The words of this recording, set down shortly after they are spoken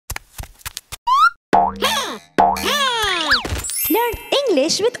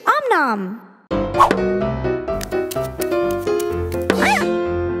English with Om Nom.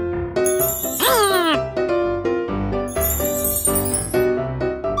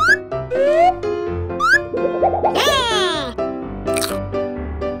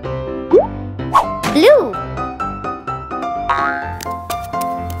 Blue.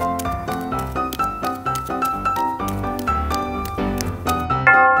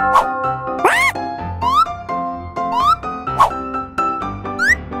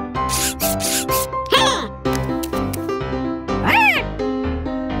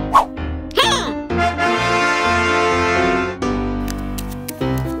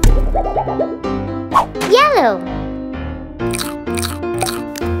 Yellow.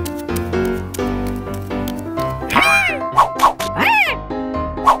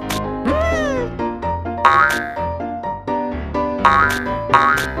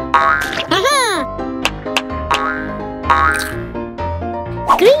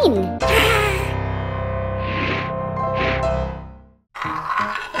 Green.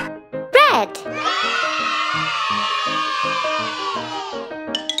 Red.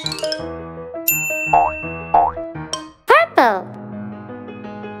 Purple.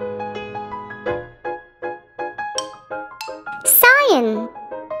 Cyan.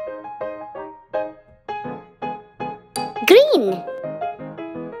 Green.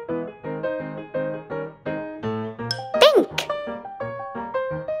 Pink.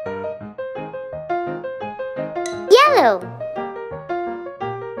 Yellow.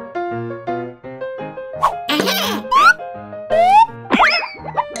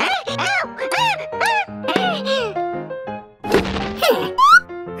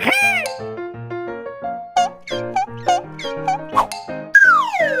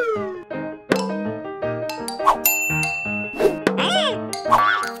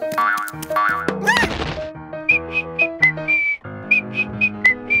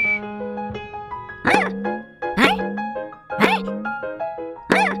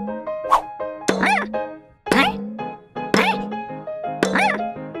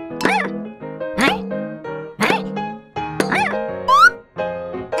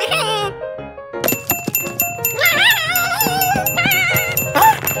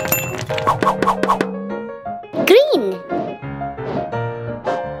 Green.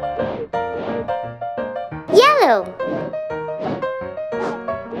 Yellow.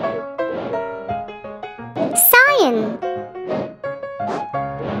 Cyan.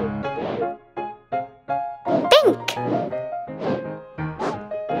 Pink.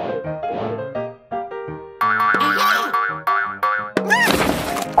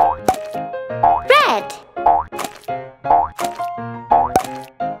 Red.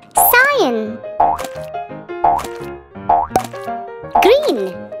 Cyan. Green.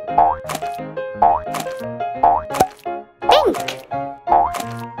 Pink.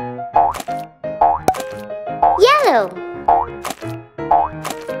 Yellow.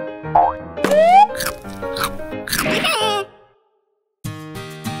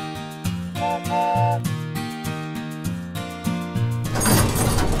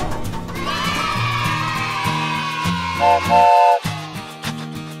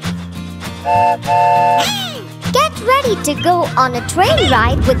 Get ready to go on a train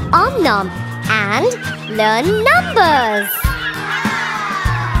ride with Om Nom and learn numbers.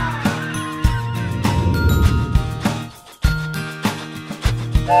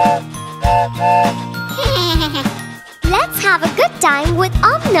 Let's have a good time with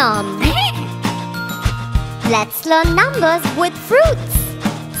Om Nom. Let's learn numbers with fruits.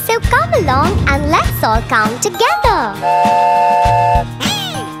 So come along and let's all count together.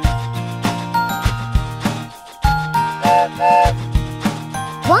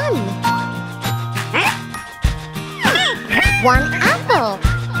 1. 1 apple.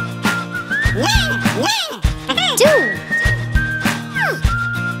 2.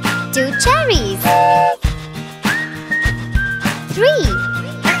 2 cherries. 3.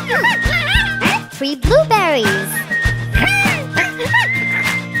 3 blueberries.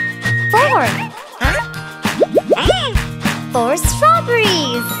 4. 4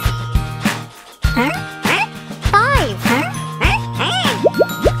 strawberries. 5.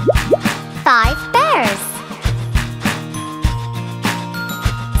 5 pears.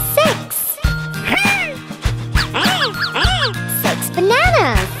 6. 6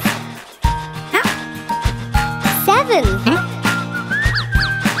 bananas. 7.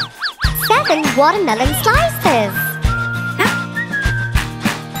 7 watermelon slices.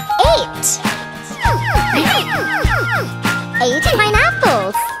 8. 8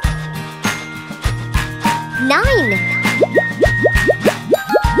 pineapples. 9.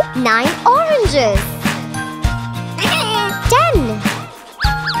 9 oranges. 10.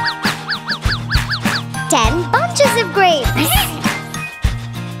 of grapes.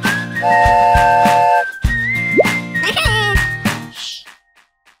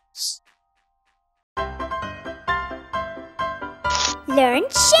 Learn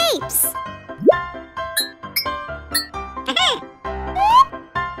shapes.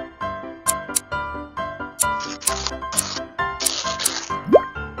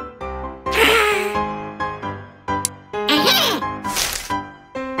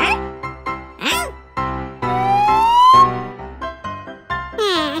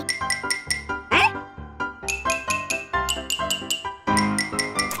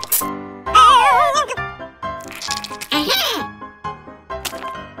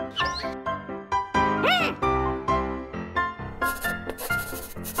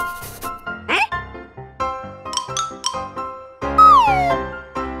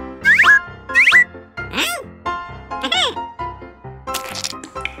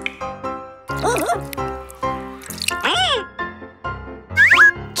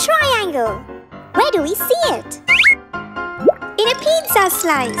 Triangle. Where do we see it? In a pizza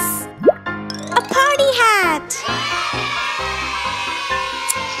slice. A party hat.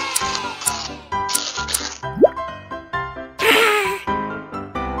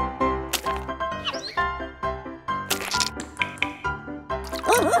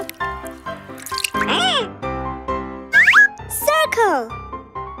 Circle.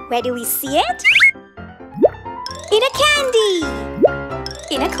 Where do we see it? In a candy.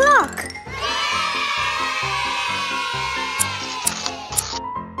 In a clock.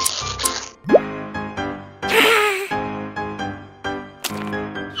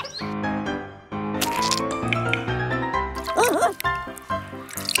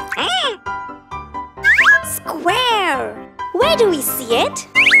 Square. Where do we see it?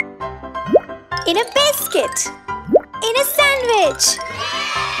 In a biscuit. In a sandwich.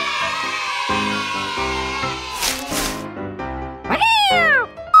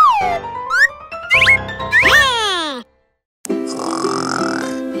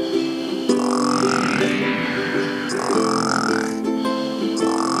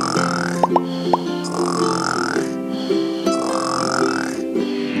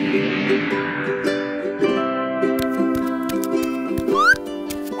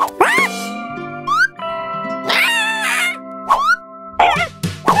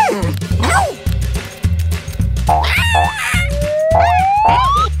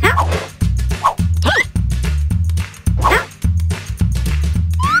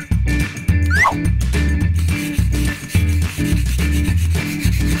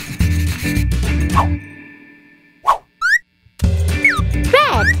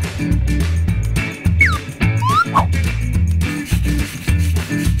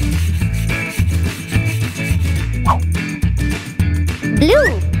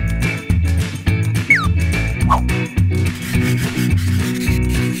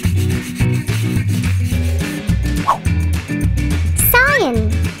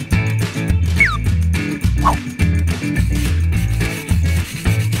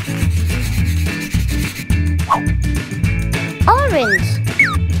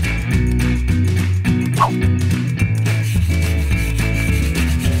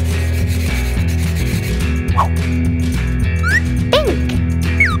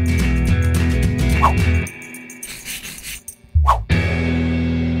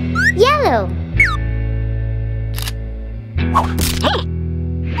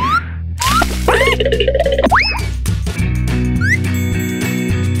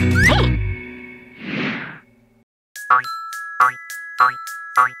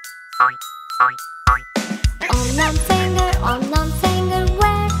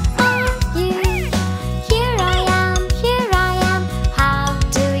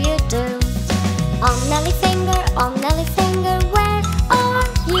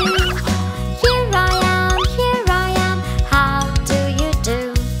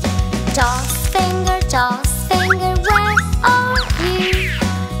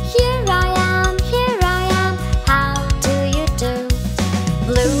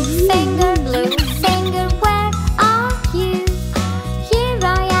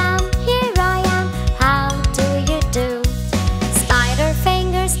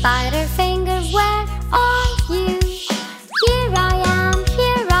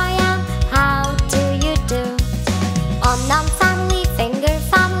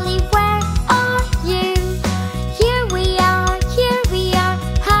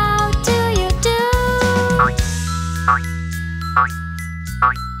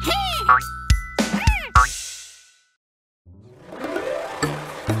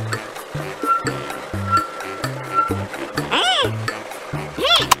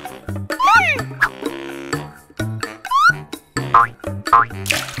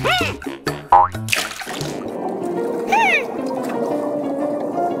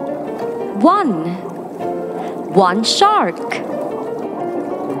 One shark.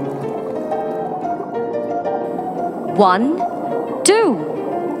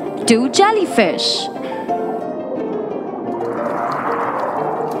 2 jellyfish.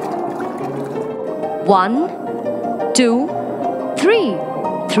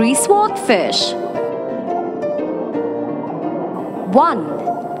 3 swordfish.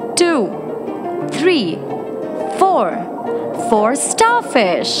 4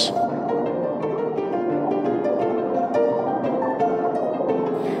 starfish.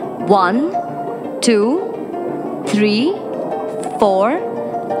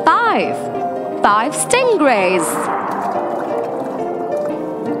 5 stingrays.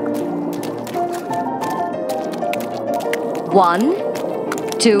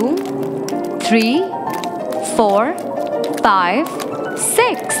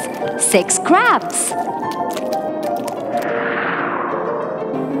 6 crabs.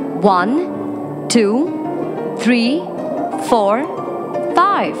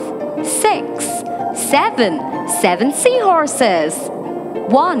 7 seahorses.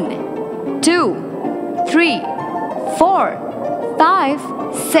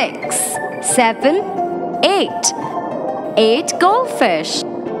 8 goldfish.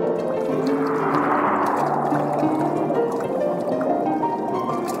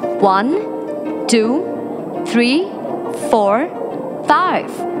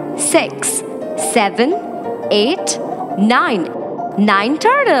 9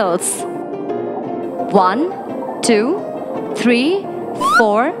 turtles.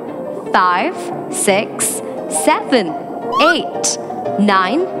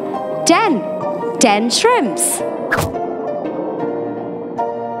 10 shrimps.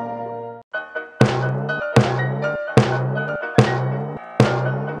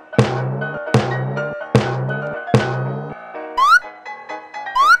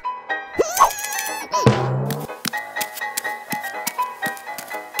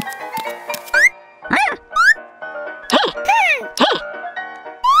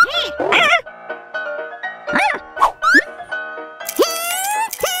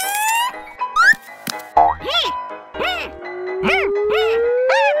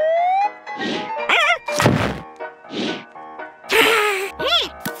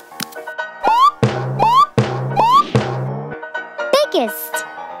 Biggest.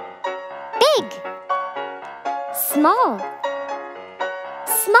 Big. Small.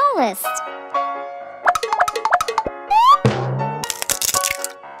 Smallest.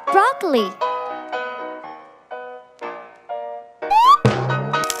 Broccoli.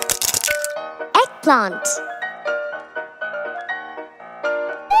 Eggplant.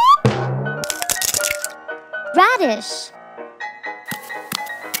 Radish.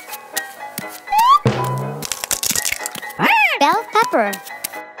 Bell pepper.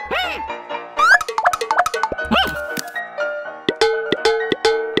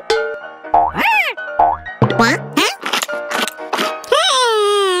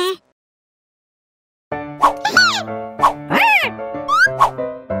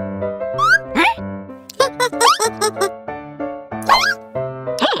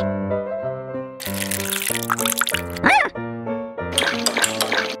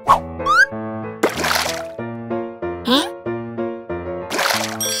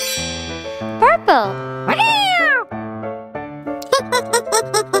 Purple.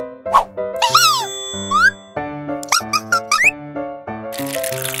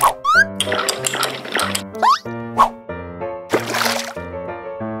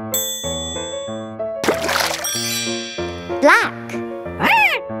 Black.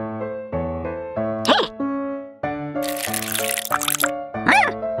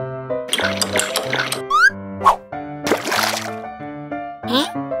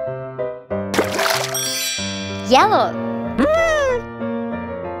 Yellow.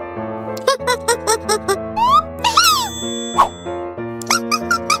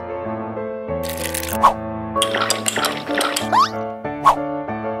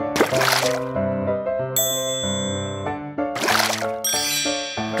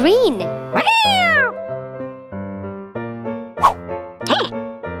 Green.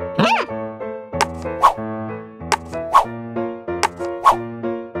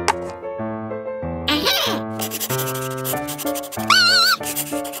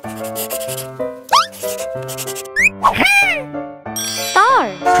 Star.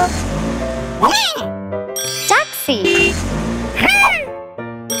 Taxi.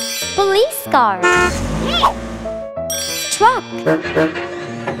 Police car. Truck.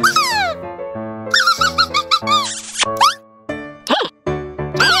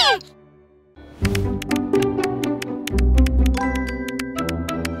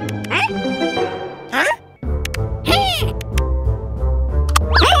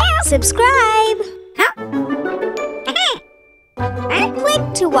 subscribe.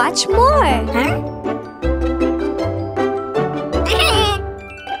 Click to watch more.